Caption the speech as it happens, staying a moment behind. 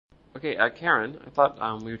Okay, Karen, I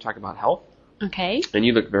thought we would talk about health, Okay. and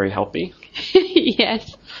you look very healthy.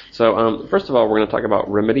 Yes. So, first of all, we're going to talk about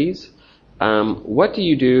remedies. What do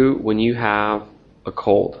you do when you have a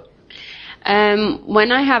cold?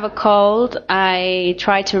 When I have a cold, I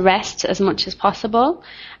try to rest as much as possible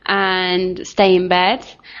and stay in bed.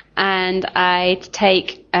 And I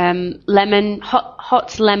take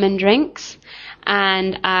hot lemon drinks,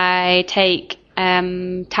 and I take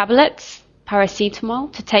tablets,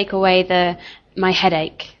 paracetamol, to take away my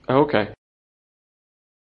headache. Oh, okay.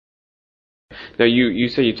 Now, you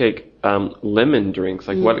say you take lemon drinks.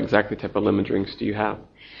 Like, what exactly type of lemon drinks do you have?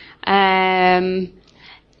 I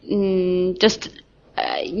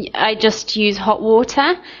just use hot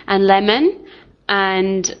water and lemon,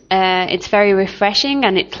 and it's very refreshing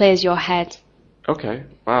and it clears your head. Okay.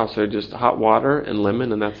 Wow. So just hot water and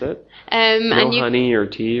lemon, and that's it? No And honey or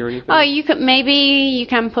tea or anything? oh, you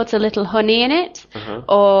can put a little honey in it, Uh-huh.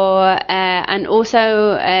 or and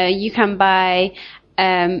also you can buy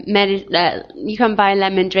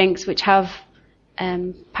lemon drinks which have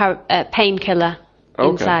painkiller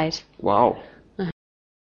inside. Wow.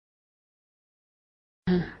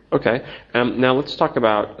 Okay. Now let's talk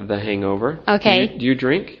about the hangover. Okay. Do you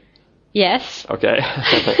drink? Yes. Okay.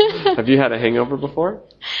 Have you had a hangover before?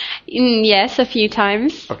 Yes, a few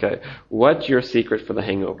times. Okay. What's your secret for the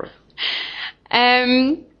hangover?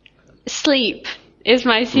 Sleep is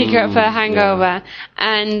my secret for a hangover.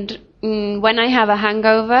 And when I have a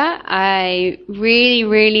hangover, I really,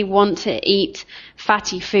 really want to eat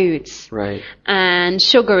fatty foods. Right. And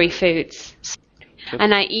sugary foods.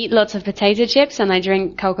 And I eat lots of potato chips and I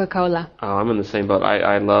drink Coca-Cola. Oh, I'm in the same boat.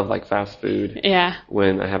 I love like fast food. Yeah.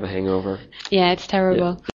 When I have a hangover. Yeah, it's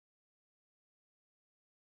terrible.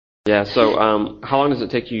 Yeah. So, how long does it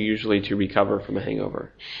take you usually to recover from a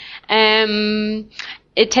hangover?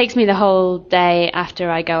 It takes me the whole day after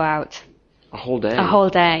I go out. A whole day. A whole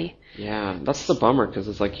day. Yeah, that's the bummer because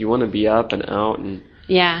it's like you want to be up and out and.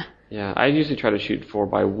 Yeah. Yeah, I usually try to shoot for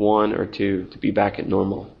by 1 or 2 to be back at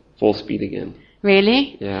normal, full speed again.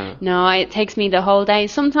 Really? Yeah. No, it takes me the whole day.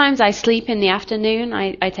 Sometimes I sleep in the afternoon.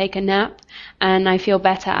 I take a nap, and I feel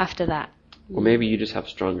better after that. Well, maybe you just have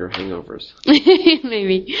stronger hangovers.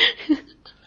 Maybe.